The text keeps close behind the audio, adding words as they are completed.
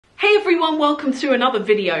Hey everyone, welcome to another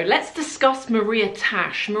video. Let's discuss Maria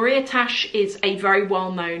Tash. Maria Tash is a very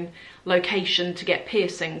well-known location to get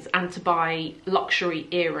piercings and to buy luxury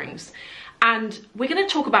earrings. And we're going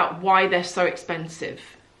to talk about why they're so expensive.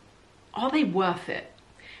 Are they worth it?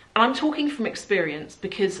 And I'm talking from experience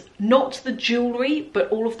because not the jewellery,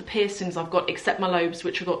 but all of the piercings I've got, except my lobes,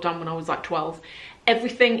 which I got done when I was like 12,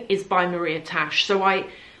 everything is by Maria Tash. So I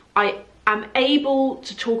am able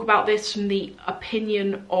to talk about this from the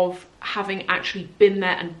opinion of having actually been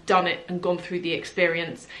there and done it and gone through the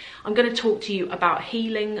experience. I'm going to talk to you about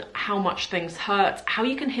healing, how much things hurt, how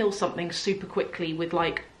you can heal something super quickly with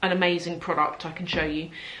like an amazing product I can show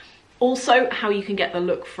you. Also, how you can get the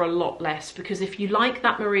look for a lot less, because if you like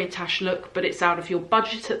that Maria Tash look but it's out of your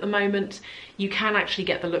budget at the moment, you can actually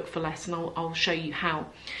get the look for less, and I'll show you how.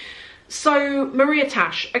 So Maria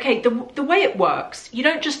Tash, okay, the way it works, you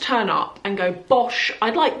don't just turn up and go, bosh,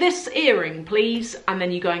 I'd like this earring, please, and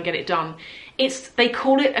then you go and get it done. They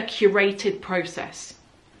call it a curated process.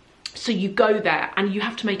 So you go there and you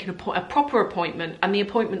have to make a proper appointment, and the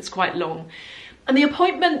appointment's quite long. And the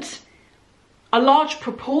appointment, a large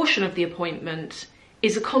proportion of the appointment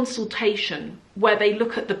is a consultation where they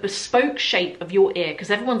look at the bespoke shape of your ear,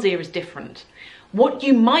 because everyone's ear is different. What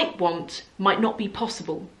you might want might not be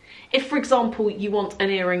possible. If, for example, you want an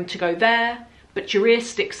earring to go there, but your ear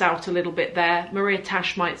sticks out a little bit there, Maria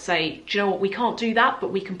Tash might say, do you know what, we can't do that,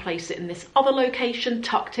 but we can place it in this other location,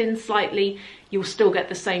 tucked in slightly, you'll still get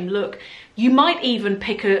the same look. You might even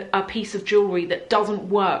pick a piece of jewellery that doesn't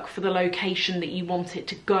work for the location that you want it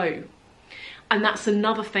to go. And that's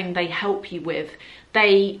another thing they help you with.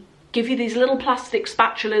 They give you these little plastic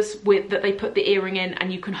spatulas that they put the earring in,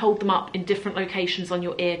 and you can hold them up in different locations on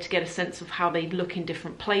your ear to get a sense of how they look in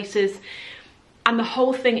different places. And the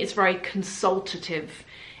whole thing is very consultative.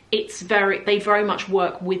 They very much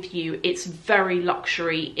work with you. It's very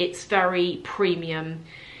luxury. It's very premium.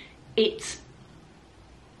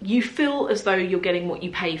 You feel as though you're getting what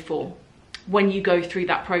you pay for when you go through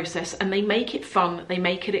that process, and they make it fun. They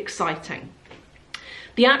make it exciting.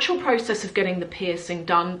 The actual process of getting the piercing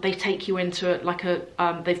done, they take you into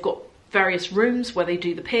they've got various rooms where they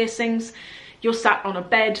do the piercings. You're sat on a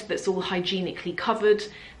bed that's all hygienically covered.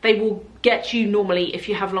 They will get you, normally if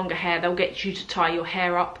you have longer hair, they'll get you to tie your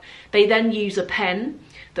hair up. They then use a pen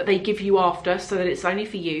that they give you after, so that it's only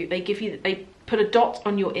for you. They put a dot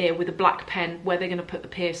on your ear with a black pen where they're going to put the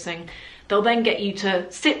piercing. They'll then get you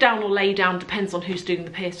to sit down or lay down, depends on who's doing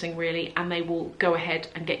the piercing really, and they will go ahead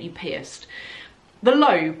and get you pierced. The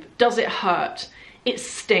lobe, does it hurt? It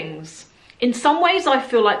stings. In some ways, I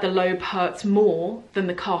feel like the lobe hurts more than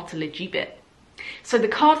the cartilagey bit. So the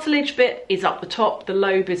cartilage bit is up the top, the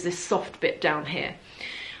lobe is this soft bit down here.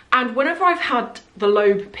 And whenever I've had the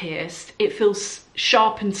lobe pierced, it feels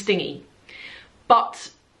sharp and stingy.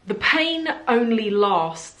 But the pain only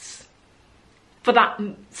lasts for that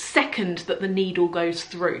second that the needle goes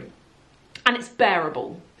through. And it's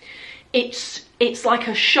bearable. It's like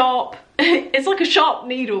a sharp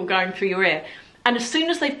needle going through your ear. And as soon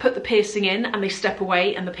as they've put the piercing in and they step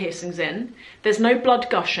away and the piercing's in, there's no blood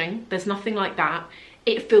gushing, there's nothing like that.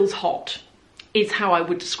 It feels hot, is how I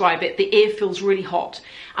would describe it. The ear feels really hot.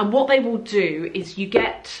 And what they will do is you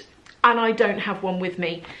get, and I don't have one with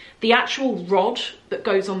me, the actual rod that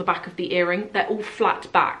goes on the back of the earring, they're all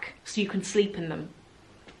flat back, so you can sleep in them.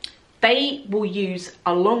 They will use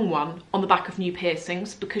a long one on the back of new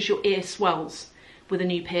piercings because your ear swells with a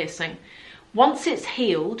new piercing. Once it's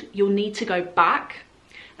healed, you'll need to go back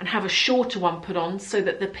and have a shorter one put on so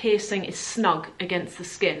that the piercing is snug against the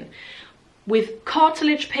skin. With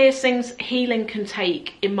cartilage piercings, healing can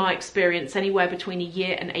take, in my experience, anywhere between a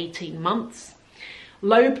year and 18 months.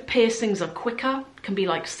 Lobe piercings are quicker, can be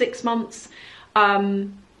like 6 months. I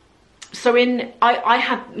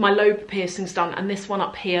had my lobe piercings done, and this one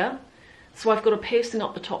up here. So I've got a piercing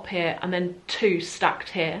up the top here and then 2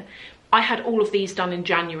 stacked here. I had all of these done in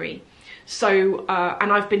January. So,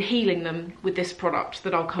 and I've been healing them with this product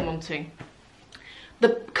that I'll come on to.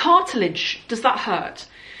 The cartilage, does that hurt?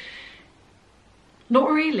 Not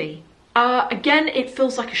really. Again, it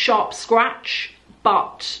feels like a sharp scratch,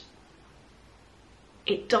 but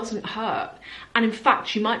it doesn't hurt. And in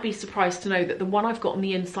fact, you might be surprised to know that the one I've got on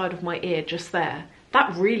the inside of my ear just there,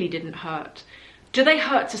 that really didn't hurt. Do they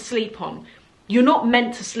hurt to sleep on? You're not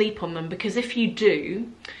meant to sleep on them, because if you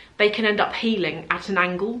do, they can end up healing at an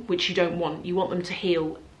angle, which you don't want. You want them to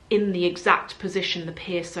heal in the exact position the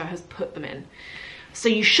piercer has put them in. So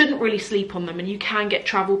you shouldn't really sleep on them, and you can get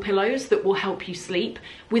travel pillows that will help you sleep.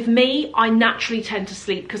 With me, I naturally tend to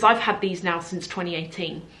sleep, because I've had these now since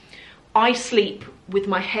 2018. I sleep with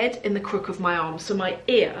my head in the crook of my arm, so my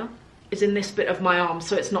ear is in this bit of my arm,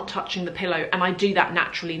 so it's not touching the pillow, and I do that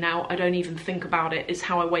naturally now. I don't even think about it. It's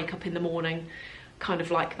how I wake up in the morning, kind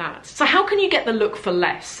of like that. So how can you get the look for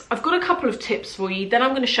less? I've got a couple of tips for you, then I'm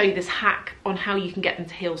going to show you this hack on how you can get them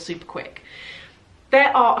to heal super quick.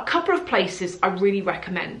 There are a couple of places I really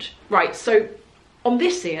recommend. Right, so on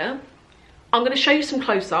this ear, I'm going to show you some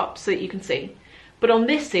close-ups so that you can see, but on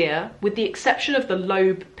this ear, with the exception of the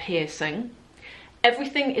lobe piercing,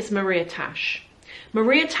 everything is Maria Tash.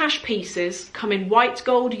 Maria Tash pieces come in white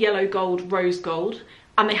gold, yellow gold, rose gold,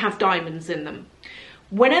 and they have diamonds in them.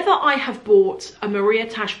 Whenever I have bought a Maria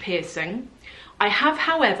Tash piercing, I have,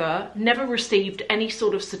 however, never received any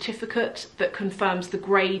sort of certificate that confirms the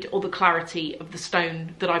grade or the clarity of the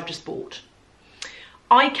stone that I've just bought.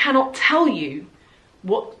 I cannot tell you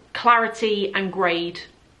what clarity and grade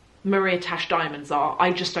Maria Tash diamonds are.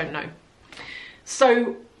 I just don't know.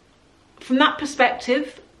 So from that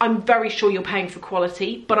perspective, I'm very sure you're paying for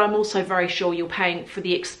quality, but I'm also very sure you're paying for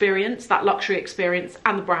the experience, that luxury experience,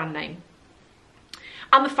 and the brand name.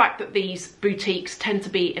 And the fact that these boutiques tend to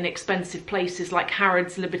be in expensive places like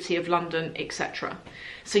Harrods, Liberty of London, etc.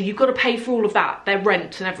 So you've got to pay for all of that, their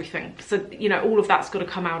rent and everything. So, you know, all of that's got to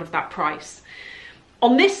come out of that price.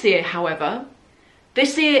 On this ear, however,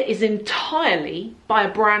 this ear is entirely by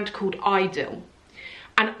a brand called Ideal.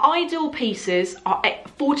 And Ideal pieces are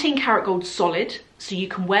 14 karat gold solid, so you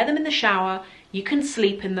can wear them in the shower, you can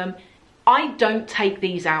sleep in them. I don't take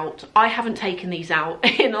these out. I haven't taken these out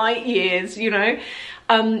in like years, you know.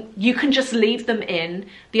 You can just leave them in.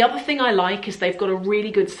 The other thing I like is they've got a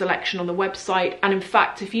really good selection on the website. And in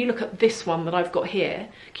fact, if you look at this one that I've got here,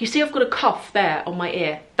 can you see I've got a cuff there on my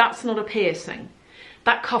ear? That's not a piercing.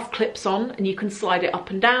 That cuff clips on and you can slide it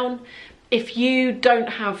up and down. If you don't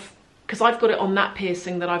have, because I've got it on that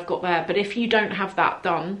piercing that I've got there, but if you don't have that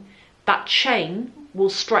done, that chain will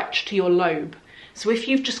stretch to your lobe. So if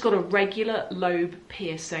you've just got a regular lobe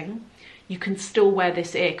piercing, you can still wear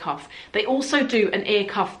this ear cuff. They also do an ear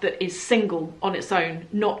cuff that is single on its own,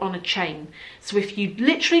 not on a chain. So if you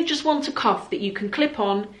literally just want a cuff that you can clip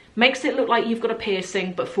on, makes it look like you've got a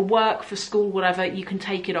piercing, but for work, for school, whatever, you can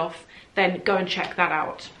take it off, then go and check that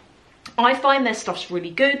out. I find their stuff's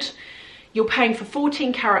really good. You're paying for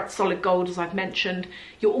 14 karat solid gold, as I've mentioned.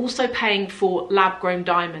 You're also paying for lab grown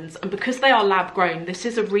diamonds. And because they are lab grown, this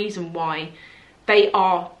is a reason why they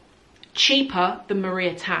are cheaper than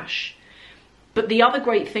Maria Tash. But the other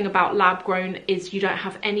great thing about lab grown is you don't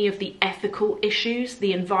have any of the ethical issues,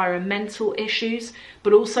 the environmental issues,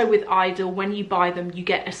 but also with Ideal, when you buy them, you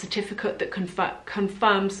get a certificate that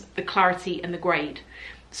confirms the clarity and the grade.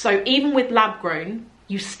 So even with lab grown,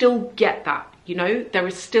 you still get that, you know, there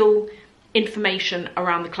is still information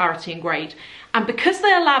around the clarity and grade. And because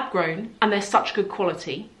they are lab grown and they're such good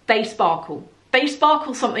quality, they sparkle. They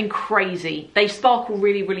sparkle something crazy. They sparkle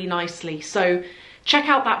really, really nicely. So check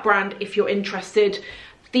out that brand if you're interested.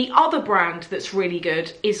 The other brand that's really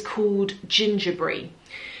good is called Gingerbread.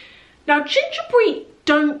 Now, Gingerbread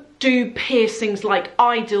don't do piercings like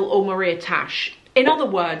Ideal or Maria Tash. In other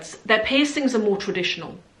words, their piercings are more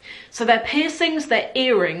traditional. So their piercings, their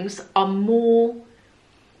earrings are more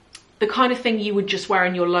the kind of thing you would just wear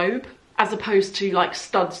in your lobe, as opposed to like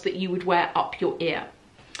studs that you would wear up your ear.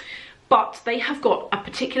 But they have got a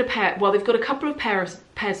particular pair, well, they've got a couple of pairs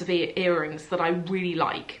of earrings that I really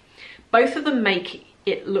like. Both of them make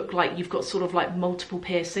it look like you've got sort of like multiple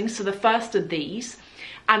piercings. So the first are these,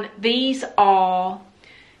 and these are,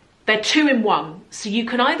 they're 2-in-1. So you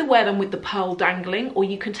can either wear them with the pearl dangling, or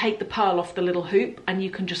you can take the pearl off the little hoop and you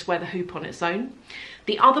can just wear the hoop on its own.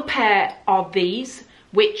 The other pair are these,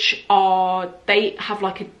 which are, they have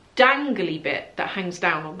like a dangly bit that hangs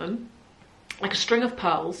down on them, like a string of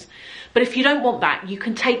pearls. But if you don't want that, you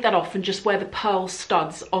can take that off and just wear the pearl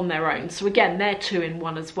studs on their own. So again, they're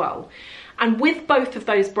 2-in-1 as well. And with both of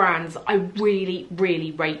those brands, I really,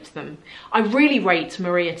 really rate them. I really rate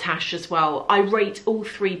Maria Tash as well. I rate all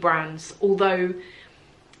three brands, although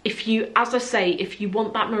if you, as I say, if you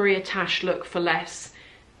want that Maria Tash look for less,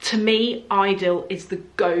 to me, Ideal is the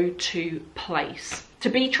go-to place. To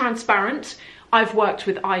be transparent, I've worked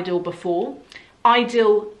with Ideal before.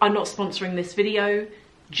 Ideal are not sponsoring this video.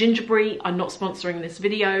 Gingerbread are not sponsoring this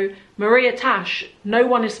video. Maria Tash, no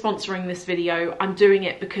one is sponsoring this video. I'm doing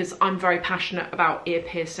it because I'm very passionate about ear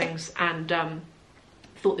piercings and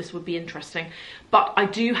thought this would be interesting. But I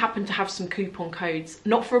do happen to have some coupon codes,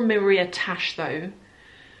 not for Maria Tash though,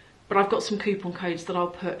 but I've got some coupon codes that I'll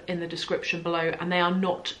put in the description below, and they are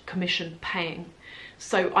not commission paying.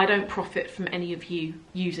 So I don't profit from any of you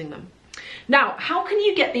using them. Now, how can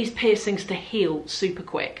you get these piercings to heal super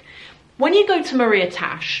quick? When you go to Maria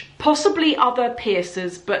Tash, possibly other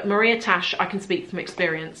piercers, but Maria Tash, I can speak from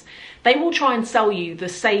experience, they will try and sell you the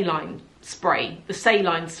saline spray, the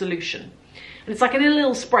saline solution. And it's like in a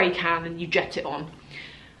little spray can and you jet it on.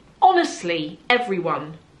 Honestly,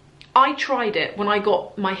 everyone, I tried it when I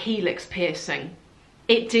got my helix piercing.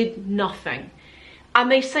 It did nothing.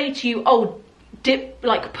 And they say to you, oh,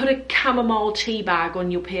 put a chamomile tea bag on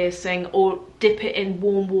your piercing or dip it in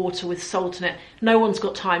warm water with salt in it. No one's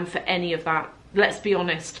got time for any of that. Let's be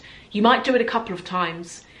honest. You might do it a couple of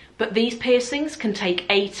times, but these piercings can take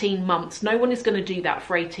 18 months. No one is going to do that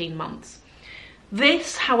for 18 months.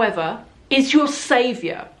 This, however, is your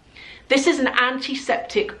savior. This is an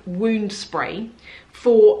antiseptic wound spray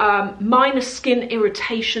for minor skin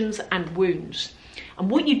irritations and wounds. And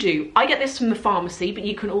what you do, I get this from the pharmacy, but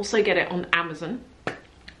you can also get it on Amazon.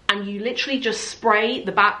 And you literally just spray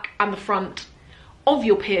the back and the front of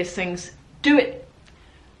your piercings. Do it.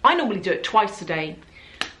 I normally do it twice a day.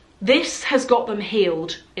 This has got them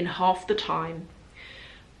healed in half the time.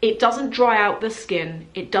 It doesn't dry out the skin.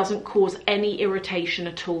 It doesn't cause any irritation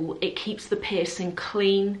at all. It keeps the piercing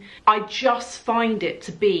clean. I just find it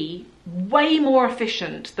to be way more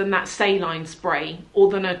efficient than that saline spray or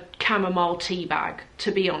than a chamomile tea bag,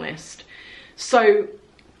 to be honest. So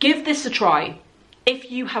give this a try.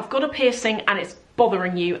 If you have got a piercing and it's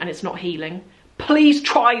bothering you and it's not healing, please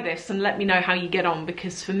try this and let me know how you get on,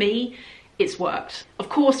 because for me, it's worked. Of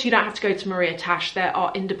course, you don't have to go to Maria Tash. There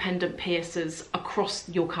are independent piercers across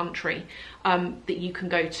your country that you can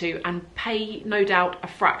go to and pay, no doubt, a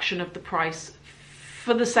fraction of the price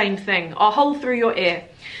for the same thing, a hole through your ear.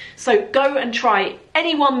 So go and try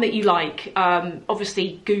anyone that you like.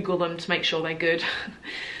 Obviously, Google them to make sure they're good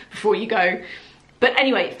before you go. But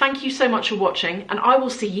anyway, thank you so much for watching, and I will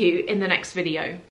see you in the next video.